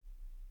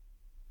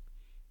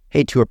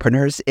Hey,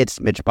 Tourpreneurs,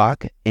 it's Mitch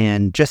Bach,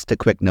 and just a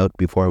quick note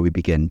before we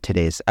begin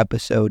today's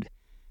episode.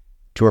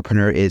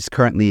 Tourpreneur is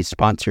currently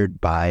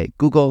sponsored by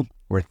Google.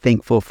 We're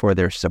thankful for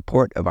their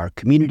support of our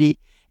community,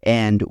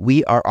 and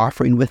we are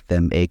offering with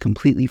them a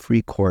completely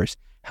free course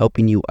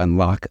helping you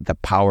unlock the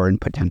power and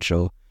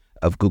potential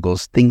of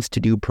Google's Things to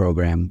Do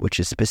program, which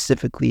is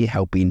specifically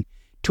helping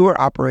tour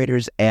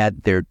operators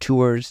add their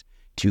tours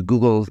to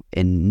Google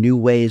in new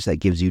ways that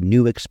gives you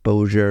new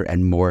exposure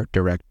and more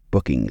direct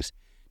bookings.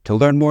 To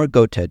learn more,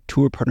 go to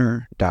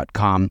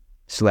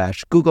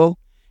tourpreneur.com/Google.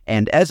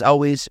 And as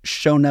always,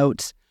 show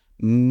notes,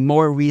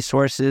 more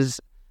resources,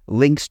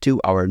 links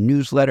to our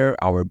newsletter,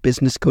 our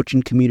business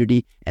coaching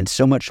community, and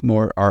so much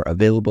more are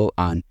available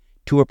on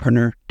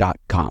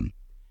tourpreneur.com.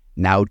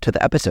 Now to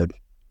the episode.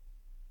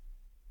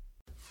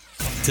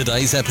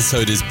 Today's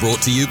episode is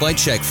brought to you by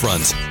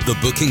Checkfront, the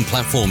booking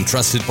platform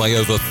trusted by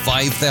over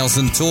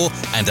 5,000 tour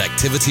and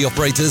activity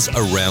operators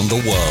around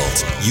the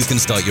world. You can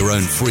start your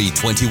own free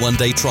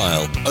 21-day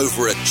trial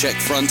over at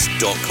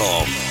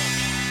checkfront.com.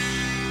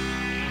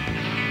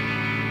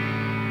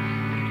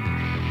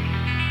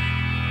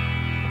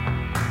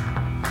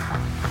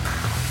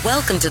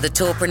 Welcome to the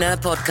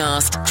Tourpreneur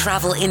Podcast.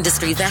 Travel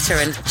industry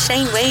veteran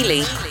Shane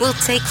Whaley will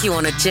take you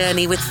on a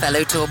journey with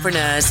fellow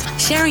tourpreneurs,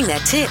 sharing their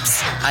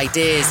tips,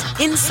 ideas,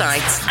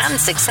 insights, and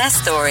success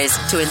stories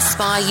to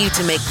inspire you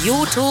to make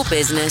your tour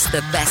business the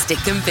best it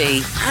can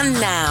be. And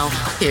now,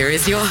 here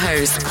is your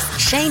host,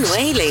 Shane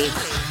Whaley.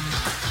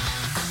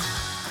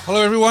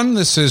 Hello everyone,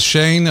 this is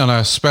Shane on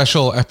a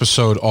special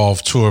episode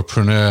of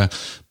Tourpreneur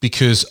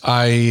because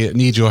I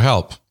need your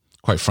help.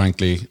 Quite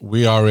frankly,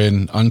 we are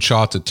in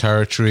uncharted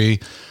territory.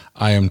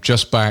 I am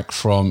just back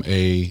from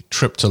a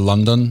trip to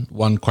London,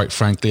 one, quite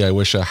frankly, I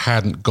wish I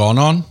hadn't gone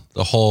on.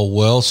 The whole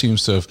world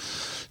seems to have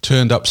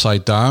turned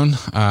upside down.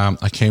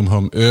 I came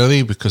home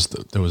early because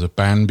there was a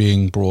ban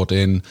being brought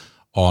in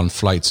on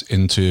flights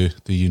into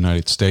the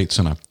United States,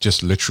 and I've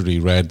just literally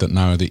read that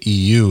now the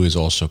EU is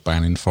also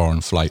banning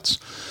foreign flights.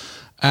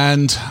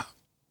 And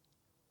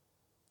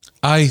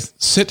I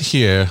sit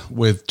here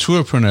with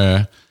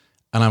Tourpreneur,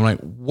 and I'm like,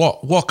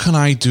 what can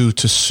I do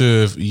to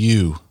serve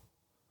you,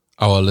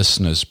 our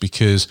listeners?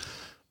 Because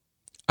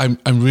I'm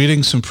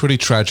reading some pretty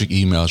tragic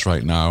emails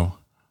right now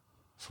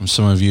from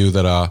some of you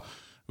that are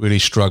really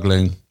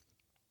struggling.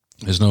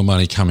 There's no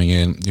money coming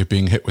in. You're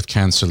being hit with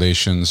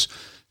cancellations.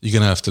 You're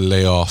going to have to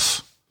lay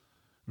off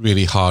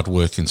really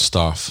hard-working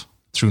staff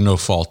through no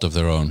fault of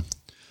their own.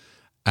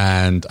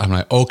 And I'm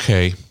like,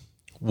 okay,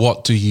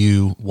 what do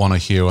you want to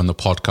hear on the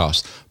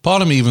podcast?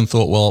 Part of me even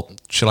thought, well,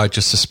 should I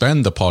just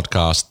suspend the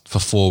podcast for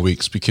 4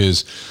 weeks?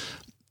 Because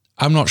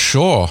I'm not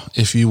sure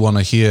if you want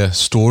to hear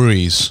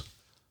stories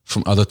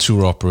from other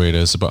tour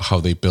operators about how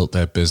they built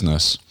their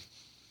business.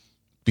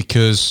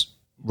 Because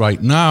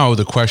right now,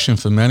 the question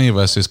for many of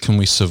us is, can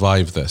we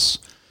survive this?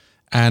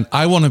 And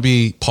I want to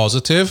be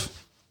positive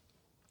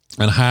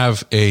and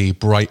have a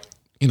bright,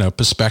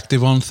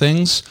 perspective on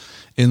things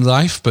in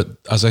life. But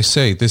as I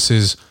say, this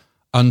is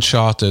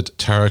uncharted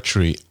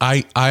territory.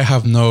 I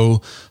have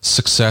no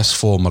success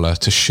formula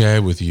to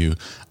share with you.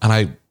 And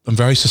I'm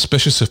very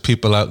suspicious of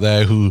people out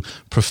there who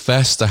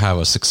profess to have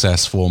a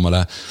success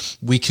formula.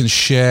 We can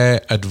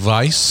share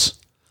advice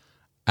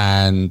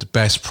and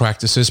best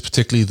practices,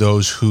 particularly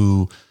those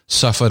who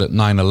suffered at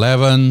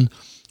 9/11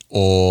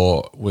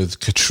 or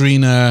with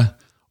Katrina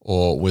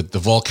or with the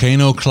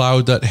volcano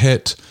cloud that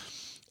hit.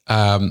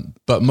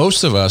 But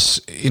most of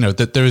us,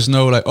 that there is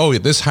no like, oh,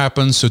 this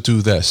happened, so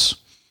do this.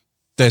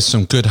 There's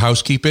some good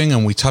housekeeping,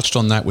 and we touched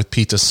on that with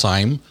Peter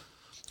Syme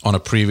on a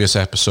previous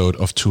episode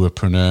of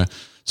Tourpreneur.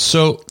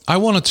 So I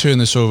want to turn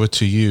this over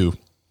to you.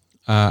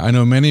 I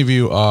know many of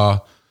you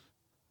are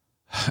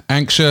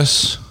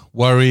anxious,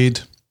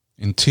 worried,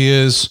 in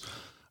tears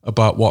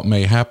about what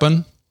may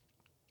happen.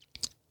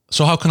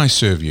 So how can I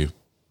serve you?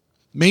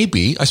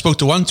 Maybe I spoke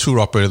to one tour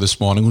operator this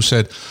morning who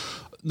said,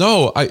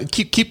 no, I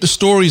keep the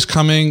stories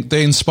coming.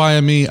 They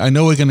inspire me. I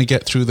know we're going to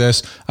get through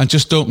this, and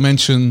just don't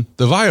mention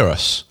the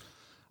virus.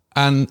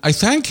 And I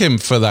thank him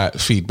for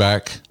that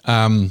feedback.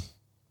 I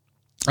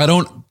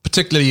don't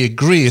particularly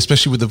agree,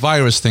 especially with the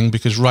virus thing,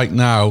 because right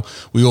now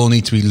we all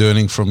need to be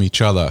learning from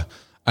each other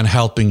and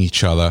helping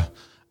each other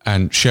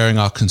and sharing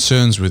our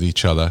concerns with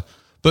each other.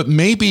 But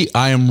maybe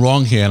I am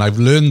wrong here, and I've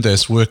learned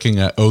this working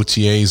at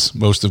OTAs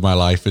most of my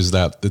life, is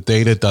that the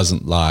data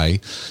doesn't lie.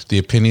 The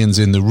opinions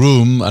in the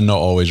room are not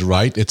always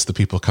right. It's the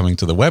people coming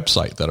to the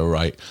website that are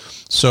right.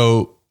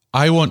 So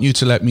I want you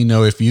to let me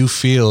know if you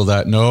feel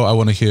that, no, I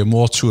want to hear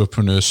more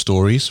Tourpreneur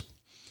stories.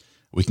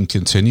 We can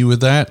continue with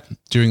that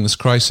during this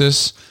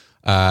crisis.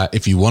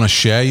 If you want to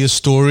share your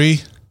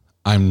story,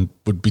 I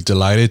would be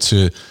delighted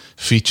to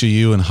feature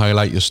you and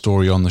highlight your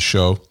story on the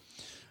show.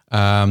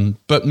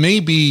 But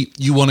maybe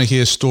you want to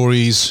hear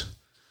stories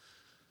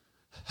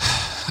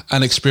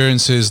and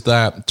experiences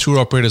that tour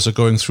operators are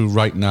going through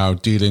right now,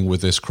 dealing with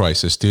this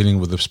crisis,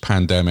 dealing with this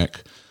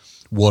pandemic.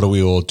 What are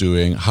we all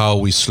doing? How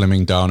are we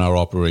slimming down our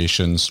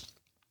operations?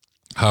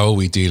 How are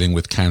we dealing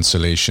with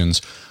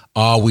cancellations?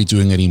 Are we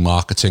doing any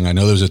marketing? I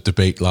know there was a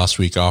debate last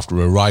week after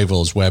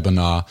Arrival's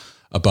webinar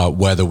about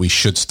whether we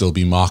should still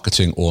be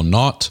marketing or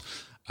not,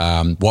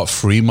 what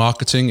free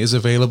marketing is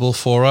available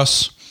for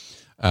us.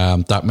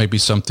 That may be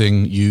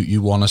something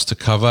you want us to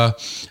cover.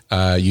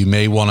 You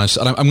may want us,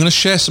 and I'm going to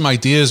share some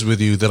ideas with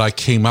you that I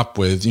came up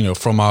with,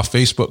 from our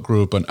Facebook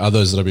group and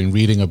others that I've been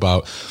reading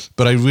about.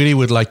 But I really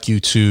would like you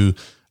to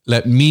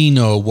let me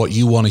know what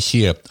you want to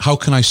hear. How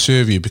can I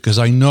serve you? Because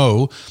I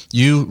know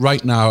you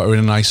right now are in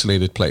an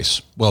isolated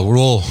place. Well, we're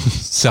all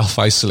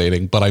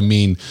self-isolating, but I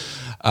mean,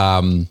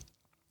 our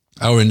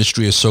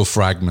industry is so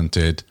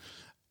fragmented.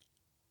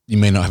 You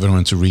may not have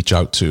anyone to reach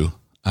out to.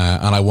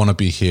 And I want to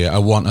be here. I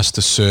want us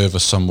to serve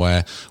as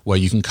somewhere where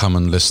you can come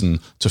and listen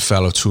to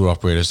fellow tour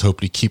operators to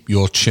hopefully keep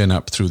your chin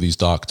up through these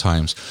dark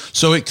times.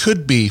 So it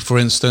could be, for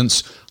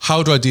instance,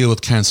 how do I deal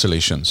with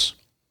cancellations?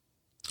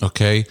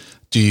 Okay.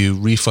 Do you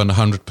refund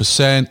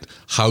 100%?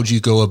 How do you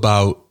go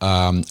about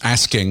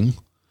asking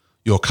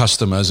your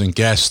customers and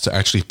guests to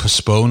actually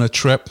postpone a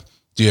trip?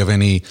 Do you have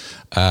any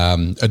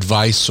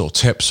advice or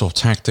tips or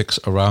tactics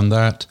around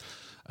that?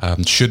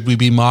 Should we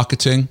be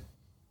marketing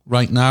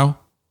right now?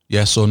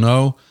 Yes or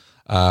no?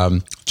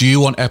 Do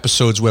you want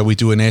episodes where we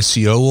do an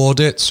SEO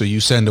audit? So you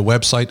send a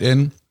website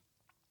in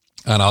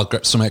and I'll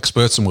get some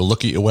experts and we'll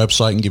look at your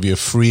website and give you a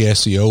free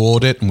SEO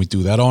audit, and we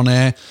do that on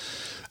air.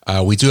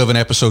 We do have an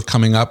episode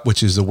coming up,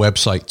 which is the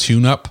website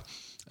tune-up.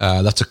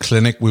 That's a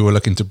clinic we were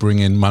looking to bring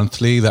in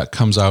monthly. That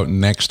comes out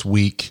next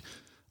week.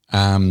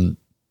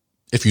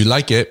 If you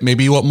like it,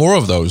 maybe you want more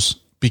of those,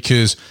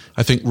 because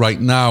I think right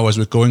now, as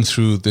we're going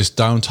through this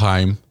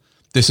downtime,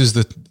 this is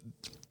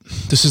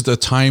the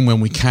time when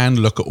we can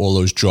look at all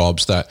those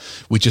jobs that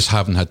we just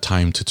haven't had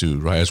time to do,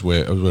 right? As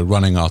we're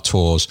running our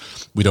tours,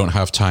 we don't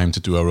have time to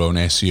do our own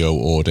SEO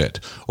audit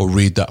or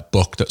read that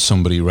book that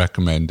somebody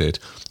recommended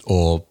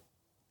or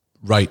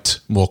write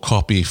more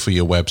copy for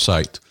your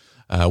website,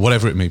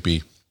 whatever it may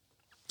be.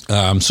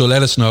 So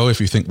let us know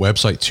if you think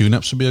website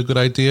tune-ups would be a good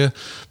idea.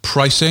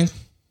 Pricing.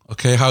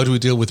 Okay, how do we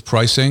deal with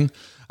pricing?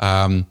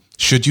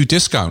 Should you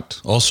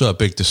discount? Also a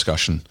big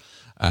discussion.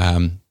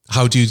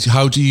 How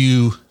do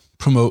you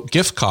promote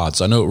gift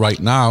cards? I know right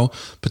now,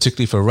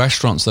 particularly for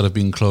restaurants that have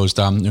been closed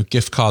down,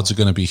 gift cards are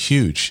going to be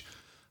huge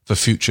for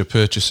future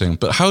purchasing.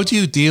 But how do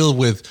you deal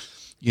with,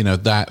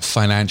 that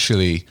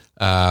financially?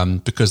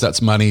 Because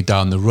that's money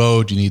down the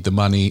road. You need the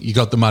money. You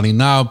got the money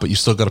now, but you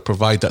still got to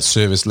provide that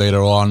service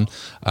later on.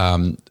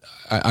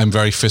 I'm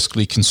very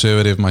fiscally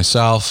conservative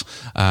myself,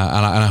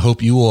 and I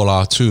hope you all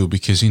are too,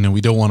 because,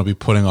 we don't want to be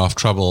putting off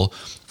trouble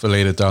for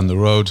later down the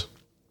road.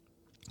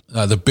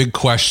 The big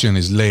question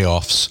is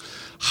layoffs.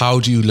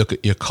 How do you look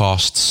at your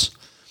costs?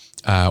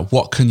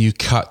 What can you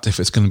cut if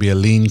it's going to be a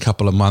lean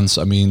couple of months?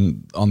 I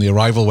mean, on the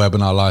Arrival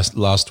webinar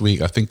last week,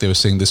 I think they were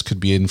saying this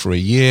could be in for a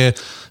year.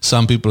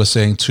 Some people are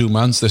saying 2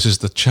 months. This is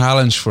the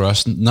challenge for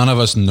us. None of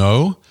us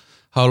know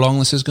how long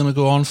this is going to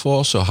go on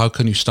for. So how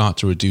can you start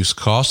to reduce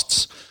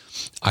costs?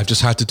 I've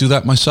just had to do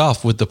that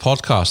myself with the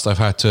podcast. I've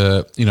had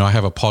to, I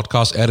have a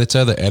podcast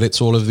editor that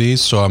edits all of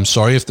these. So I'm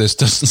sorry if this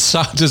doesn't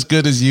sound as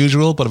good as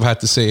usual, but I've had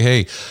to say,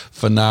 hey,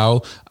 for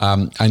now,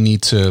 I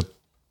need to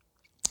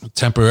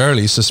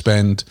temporarily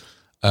suspend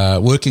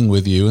working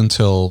with you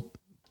until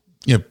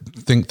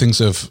things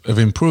have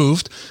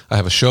improved. I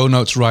have a show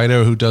notes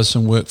writer who does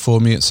some work for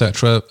me,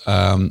 etc.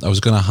 I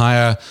was going to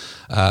hire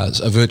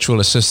a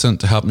virtual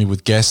assistant to help me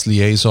with guest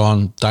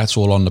liaison. That's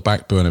all on the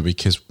back burner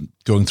because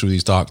going through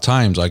these dark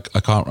times, I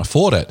can't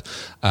afford it.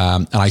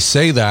 And I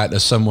say that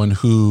as someone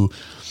who,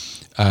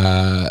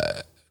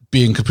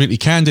 being completely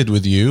candid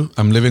with you,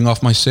 I'm living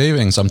off my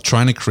savings. I'm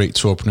trying to create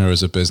Tourpreneur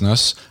as a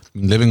business.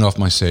 I'm living off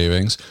my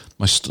savings.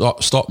 My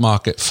stock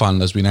market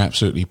fund has been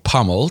absolutely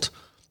pummeled,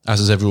 as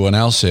is everyone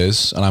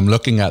else's. And I'm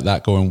looking at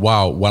that going,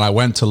 wow, when I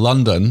went to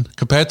London,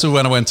 compared to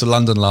when I went to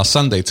London last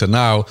Sunday to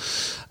now,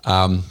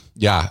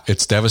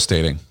 it's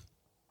devastating.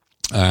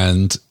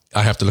 And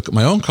I have to look at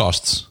my own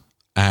costs.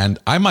 And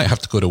I might have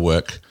to go to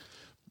work.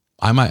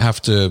 I might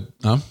have to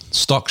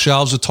stock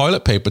shelves of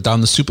toilet paper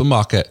down the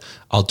supermarket.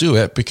 I'll do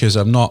it because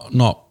I'm not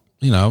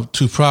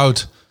too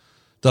proud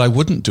that I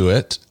wouldn't do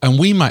it. And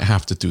we might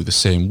have to do the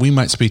same. We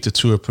might speak to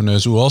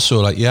tourpreneurs who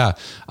also I've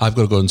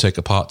got to go and take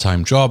a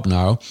part-time job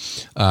now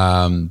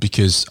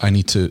because I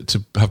need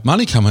to have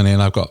money coming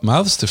in. I've got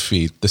mouths to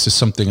feed. This is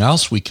something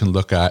else we can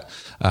look at.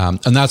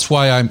 And that's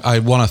why I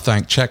want to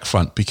thank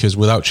Checkfront, because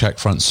without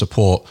Checkfront's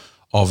support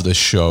of this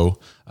show,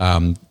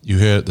 you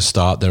heard at the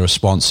start, they're a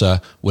sponsor.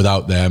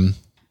 Without them,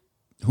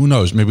 who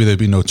knows? Maybe there'd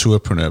be no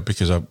Tourpreneur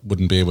because I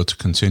wouldn't be able to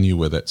continue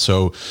with it.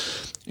 So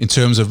in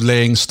terms of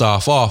laying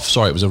staff off,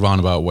 sorry, it was a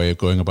roundabout way of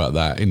going about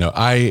that.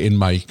 I, in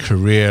my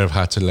career, have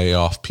had to lay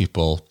off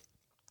people,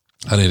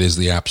 and it is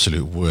the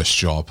absolute worst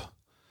job,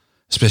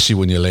 especially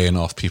when you're laying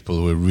off people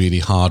who are really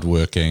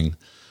hardworking,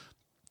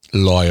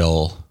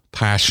 loyal,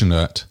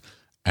 passionate,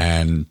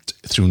 and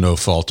through no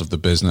fault of the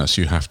business,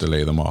 you have to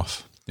lay them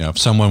off. if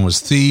someone was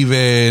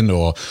thieving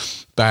or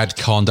bad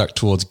conduct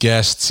towards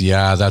guests,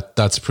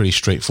 that's pretty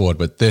straightforward,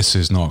 but this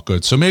is not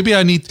good. So maybe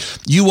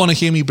you want to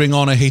hear me bring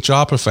on a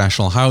HR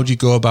professional. How do you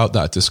go about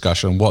that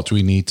discussion? What do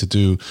we need to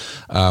do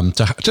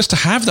to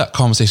have that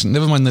conversation?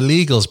 Never mind the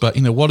legals, but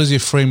what is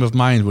your frame of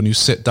mind when you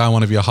sit down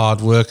one of your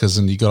hard workers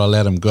and you got to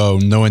let them go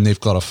knowing they've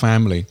got a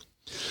family?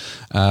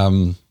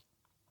 Do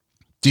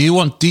you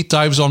want deep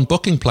dives on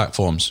booking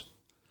platforms?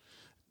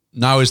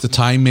 Now is the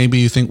time. Maybe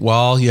you think,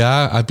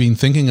 I've been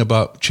thinking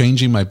about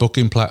changing my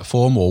booking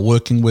platform or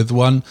working with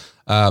one.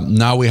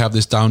 Now we have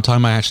this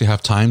downtime. I actually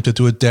have time to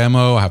do a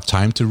demo. I have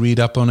time to read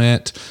up on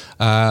it.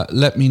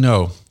 Let me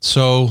know.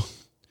 So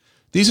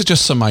these are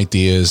just some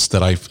ideas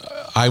that I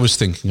was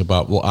thinking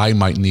about what I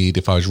might need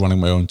if I was running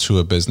my own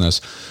tour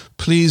business.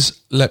 Please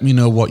let me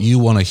know what you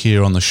want to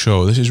hear on the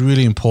show. This is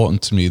really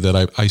important to me that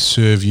I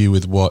serve you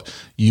with what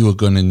you are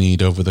going to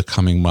need over the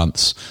coming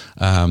months.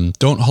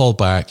 Don't hold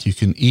back. You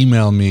can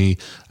email me.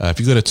 If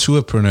you go to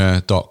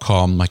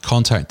tourpreneur.com, my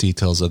contact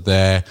details are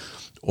there,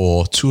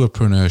 or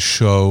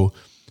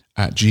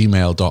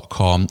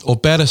tourpreneurshow@gmail.com. Or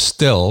better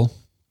still,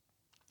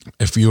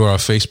 if you are a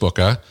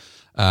Facebooker,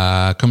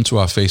 come to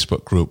our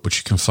Facebook group, which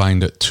you can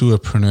find at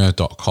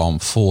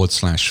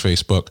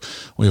tourpreneur.com/Facebook.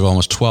 We have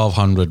almost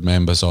 1,200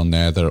 members on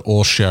there that are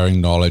all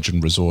sharing knowledge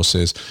and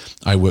resources.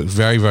 I work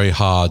very, very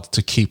hard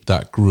to keep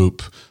that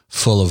group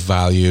full of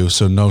value,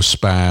 so no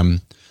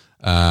spam,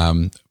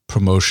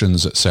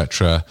 promotions,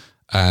 etc.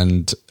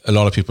 And a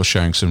lot of people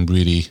sharing some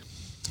really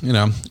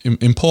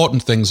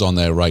important things on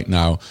there right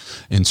now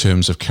in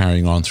terms of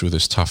carrying on through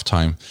this tough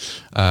time.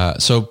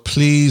 So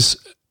please,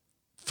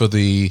 for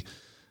the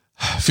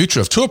future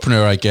of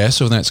Tourpreneur, I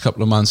guess, over the next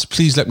couple of months,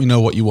 please let me know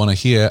what you want to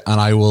hear,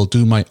 and I will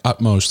do my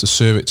utmost to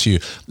serve it to you,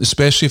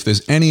 especially if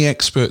there's any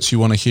experts you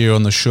want to hear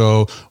on the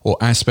show or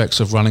aspects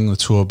of running the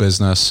tour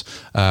business.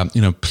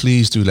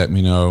 Please do let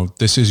me know.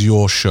 This is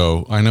your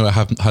show. I know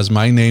it has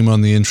my name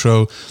on the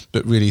intro,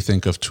 but really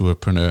think of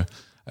Tourpreneur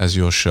as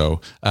your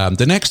show.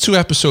 The next 2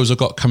 episodes I've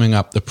got coming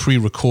up, they're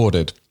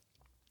pre-recorded.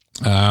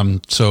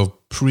 So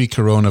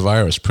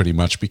pre-coronavirus pretty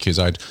much, because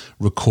I'd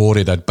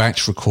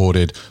batch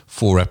recorded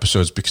 4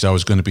 episodes because I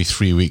was going to be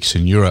 3 weeks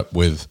in Europe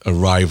with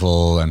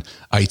Arrival and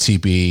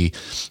ITB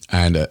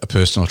and a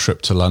personal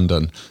trip to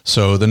London.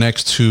 So the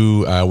next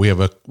 2, we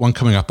have one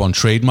coming up on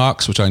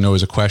trademarks, which I know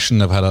is a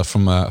question I've had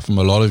from a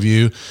lot of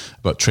you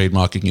about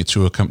trademarking your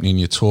tour company and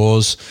your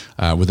tours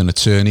with an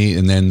attorney.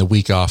 And then the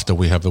week after,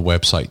 we have the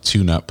website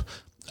tune-up.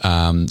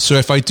 So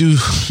if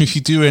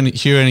you do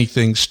hear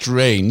anything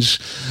strange,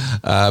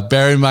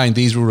 bear in mind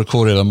these were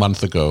recorded a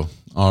month ago.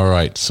 All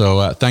right.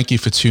 So thank you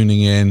for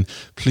tuning in.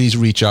 Please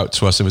reach out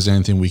to us if there's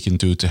anything we can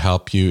do to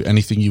help you.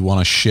 Anything you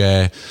want to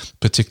share,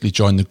 particularly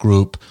join the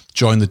group,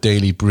 join the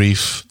daily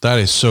brief. That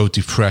is so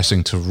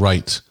depressing to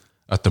write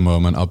at the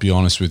moment, I'll be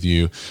honest with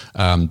you,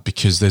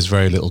 because there's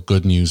very little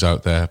good news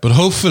out there. But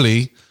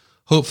hopefully,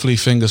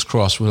 fingers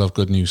crossed, we'll have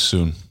good news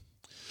soon.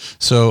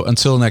 So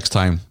until next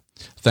time,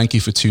 thank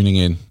you for tuning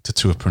in to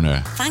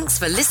Tourpreneur. Thanks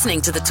for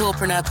listening to the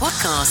Tourpreneur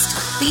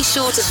Podcast. Be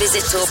sure to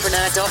visit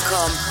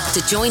tourpreneur.com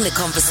to join the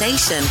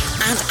conversation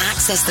and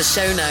access the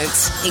show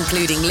notes,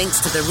 including links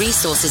to the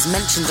resources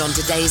mentioned on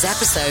today's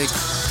episode.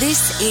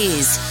 This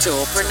is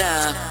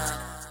Tourpreneur.